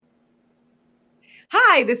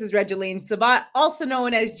Hi, this is Regeline Sabat, also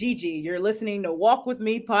known as Gigi. You're listening to Walk With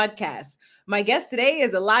Me podcast. My guest today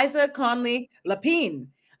is Eliza Conley Lapine.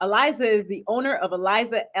 Eliza is the owner of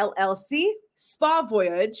Eliza LLC, Spa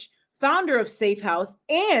Voyage, founder of Safe House,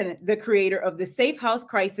 and the creator of the Safe House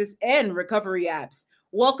Crisis and Recovery apps.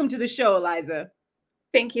 Welcome to the show, Eliza.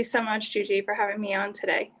 Thank you so much, Gigi, for having me on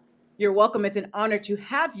today. You're welcome. It's an honor to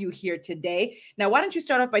have you here today. Now, why don't you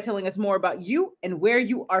start off by telling us more about you and where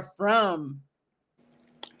you are from?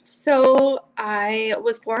 So I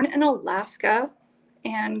was born in Alaska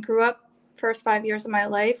and grew up first 5 years of my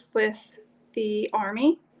life with the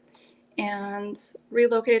Army and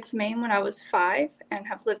relocated to Maine when I was 5 and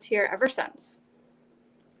have lived here ever since.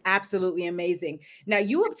 Absolutely amazing. Now,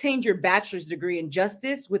 you obtained your bachelor's degree in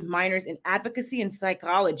justice with minors in advocacy and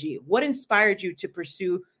psychology. What inspired you to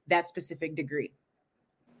pursue that specific degree?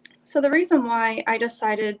 So the reason why I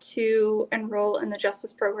decided to enroll in the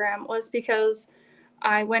justice program was because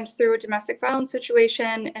I went through a domestic violence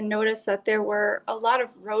situation and noticed that there were a lot of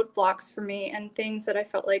roadblocks for me and things that I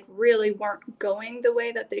felt like really weren't going the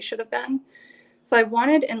way that they should have been. So I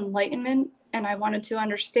wanted enlightenment and I wanted to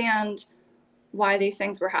understand why these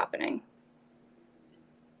things were happening.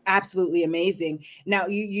 Absolutely amazing. Now,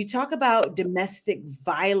 you talk about domestic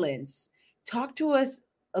violence. Talk to us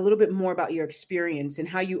a little bit more about your experience and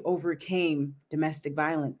how you overcame domestic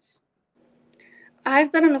violence.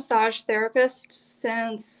 I've been a massage therapist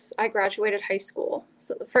since I graduated high school.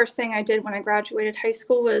 So the first thing I did when I graduated high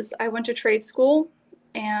school was I went to trade school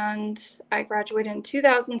and I graduated in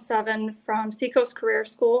 2007 from Seacoast Career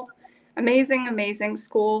School. Amazing, amazing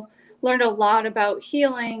school. Learned a lot about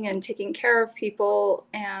healing and taking care of people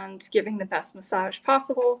and giving the best massage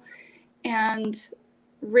possible. And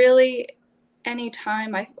really,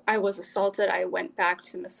 anytime I was assaulted, I went back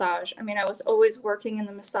to massage. I mean, I was always working in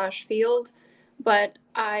the massage field, but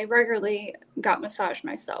I regularly got massage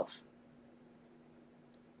myself.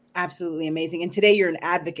 Absolutely amazing. And today you're an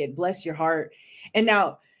advocate. Bless your heart. And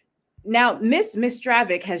now Miss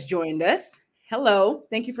Stravic has joined us. Hello.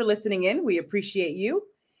 Thank you for listening in. We appreciate you.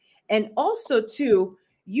 And also, too,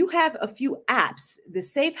 you have a few apps, the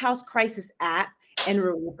Safe House Crisis app and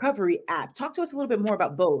Recovery app. Talk to us a little bit more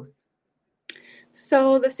about both.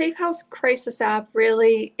 So, the Safe House Crisis app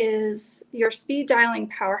really is your speed dialing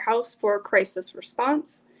powerhouse for crisis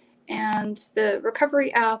response. And the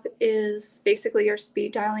Recovery app is basically your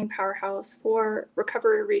speed dialing powerhouse for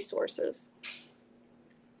recovery resources.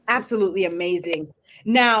 Absolutely amazing.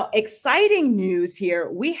 Now, exciting news here.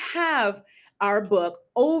 We have our book,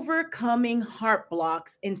 Overcoming Heart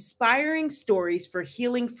Blocks, Inspiring Stories for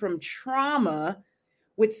Healing from Trauma,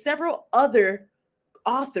 with several other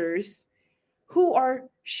authors who are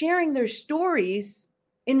sharing their stories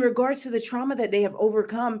in regards to the trauma that they have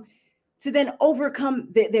overcome to then overcome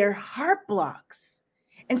their heart blocks.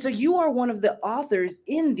 And so you are one of the authors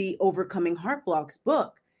in the Overcoming Heart Blocks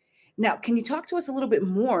book. Now, can you talk to us a little bit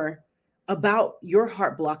more about your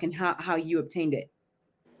heart block and how you obtained it?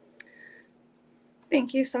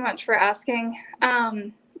 Thank you so much for asking.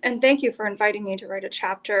 And thank you for inviting me to write a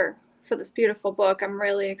chapter for this beautiful book. I'm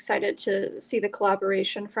really excited to see the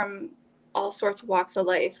collaboration from all sorts of walks of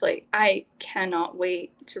life. Like, I cannot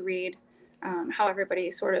wait to read how everybody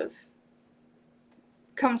sort of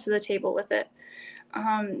comes to the table with it.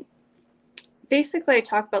 Um, Basically, I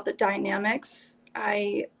talk about the dynamics.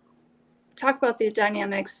 I talk about the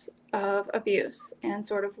dynamics of abuse and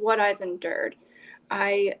sort of what I've endured.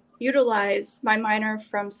 I utilize my minor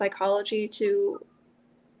from psychology to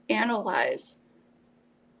analyze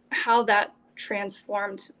how that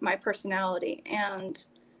transformed my personality and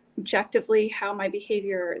objectively how my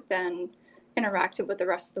behavior then interacted with the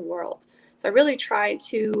rest of the world. So I really try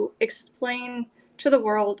to explain to the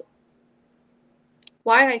world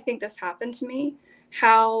why I think this happened to me,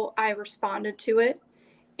 how I responded to it,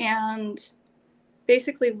 and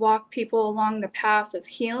basically walk people along the path of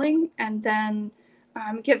healing and then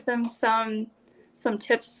give them some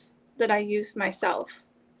tips that I use myself.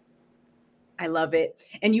 I love it.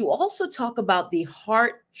 And you also talk about the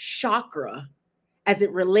heart chakra as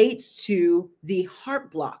it relates to the heart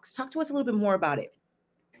blocks. Talk to us a little bit more about it.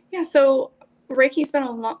 Yeah, so Reiki's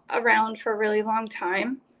been around for a really long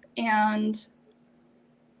time, and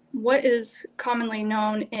what is commonly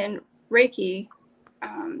known in Reiki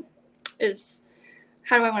is,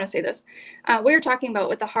 how do I want to say this? What you're talking about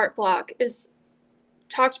with the heart block is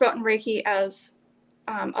talked about in Reiki as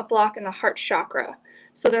a block in the heart chakra.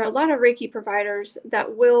 So there are a lot of Reiki providers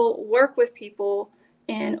that will work with people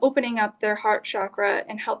in opening up their heart chakra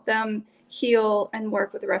and help them heal and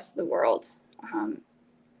work with the rest of the world.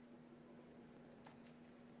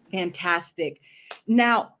 Fantastic.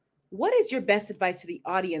 Now, What is your best advice to the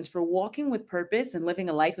audience for walking with purpose and living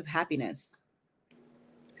a life of happiness?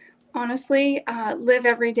 Honestly, live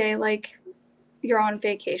every day like you're on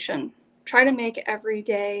vacation. Try to make every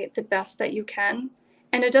day the best that you can.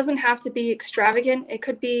 And it doesn't have to be extravagant. It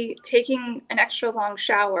could be taking an extra long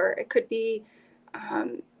shower. It could be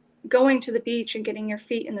going to the beach and getting your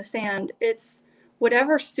feet in the sand. It's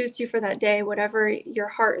whatever suits you for that day, whatever your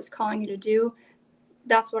heart is calling you to do.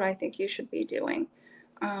 That's what I think you should be doing.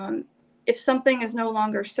 If something is no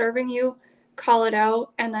longer serving you, call it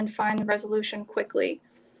out and then find the resolution quickly.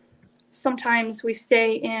 Sometimes we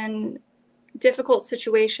stay in difficult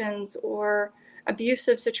situations or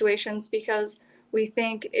abusive situations because we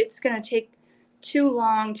think it's going to take too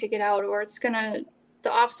long to get out, or the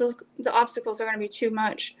obstacles are going to be too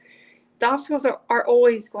much. The obstacles are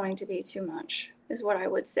always going to be too much, is what I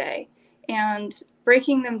would say. And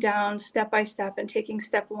breaking them down step by step and taking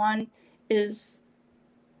step one is,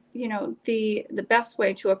 the best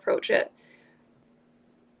way to approach it.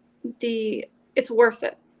 It's worth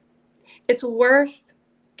it. It's worth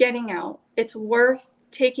getting out. It's worth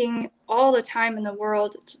taking all the time in the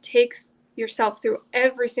world to take yourself through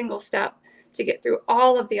every single step to get through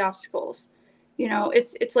all of the obstacles.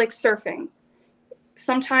 It's like surfing.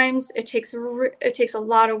 Sometimes it takes a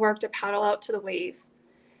lot of work to paddle out to the wave.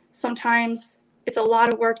 Sometimes it's a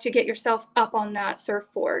lot of work to get yourself up on that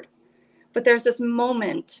surfboard. But there's this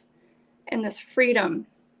moment and this freedom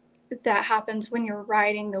that happens when you're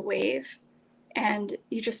riding the wave and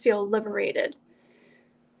you just feel liberated.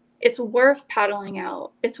 It's worth paddling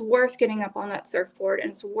out. It's worth getting up on that surfboard,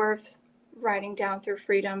 and it's worth riding down through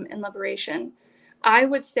freedom and liberation. I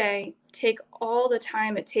would say take all the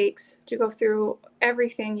time it takes to go through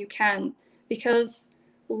everything you can, because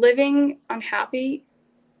living unhappy,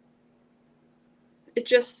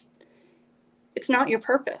 it's not your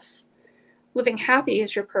purpose. Living happy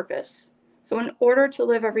is your purpose. So in order to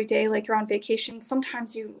live every day like you're on vacation,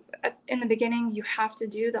 sometimes in the beginning, you have to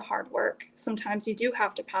do the hard work. Sometimes you do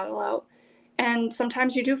have to paddle out, and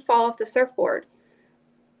sometimes you do fall off the surfboard,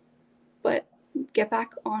 but get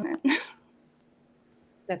back on it.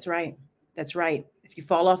 That's right. That's right. If you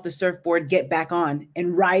fall off the surfboard, get back on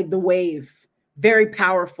and ride the wave. Very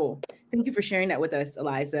powerful. Thank you for sharing that with us,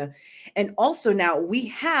 Eliza. And also now we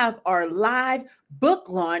have our live book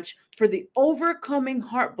launch for the Overcoming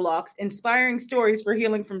Heart Blocks, Inspiring Stories for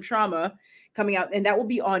Healing from Trauma coming out. And that will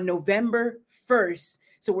be on November 1st.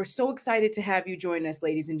 So we're so excited to have you join us,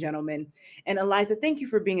 ladies and gentlemen. And Eliza, thank you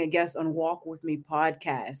for being a guest on Walk With Me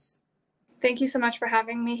podcast. Thank you so much for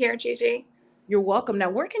having me here, Gigi. You're welcome. Now,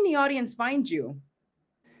 where can the audience find you?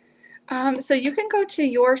 So you can go to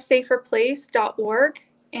yoursaferplace.org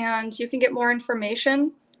and you can get more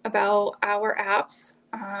information about our apps.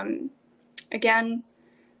 Again,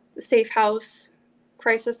 the Safe House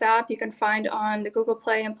Crisis app you can find on the Google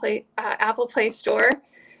Play and Apple Play Store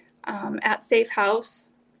at Safe House,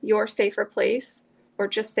 Your Safer Place, or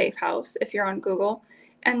just Safe House if you're on Google.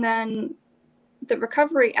 And then the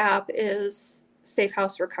recovery app is Safe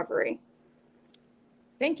House Recovery.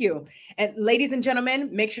 Thank you. And ladies and gentlemen,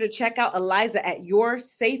 make sure to check out Eliza at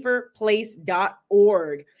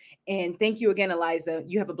yoursaferplace.org. And thank you again, Eliza.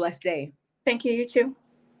 You have a blessed day. Thank you. You too.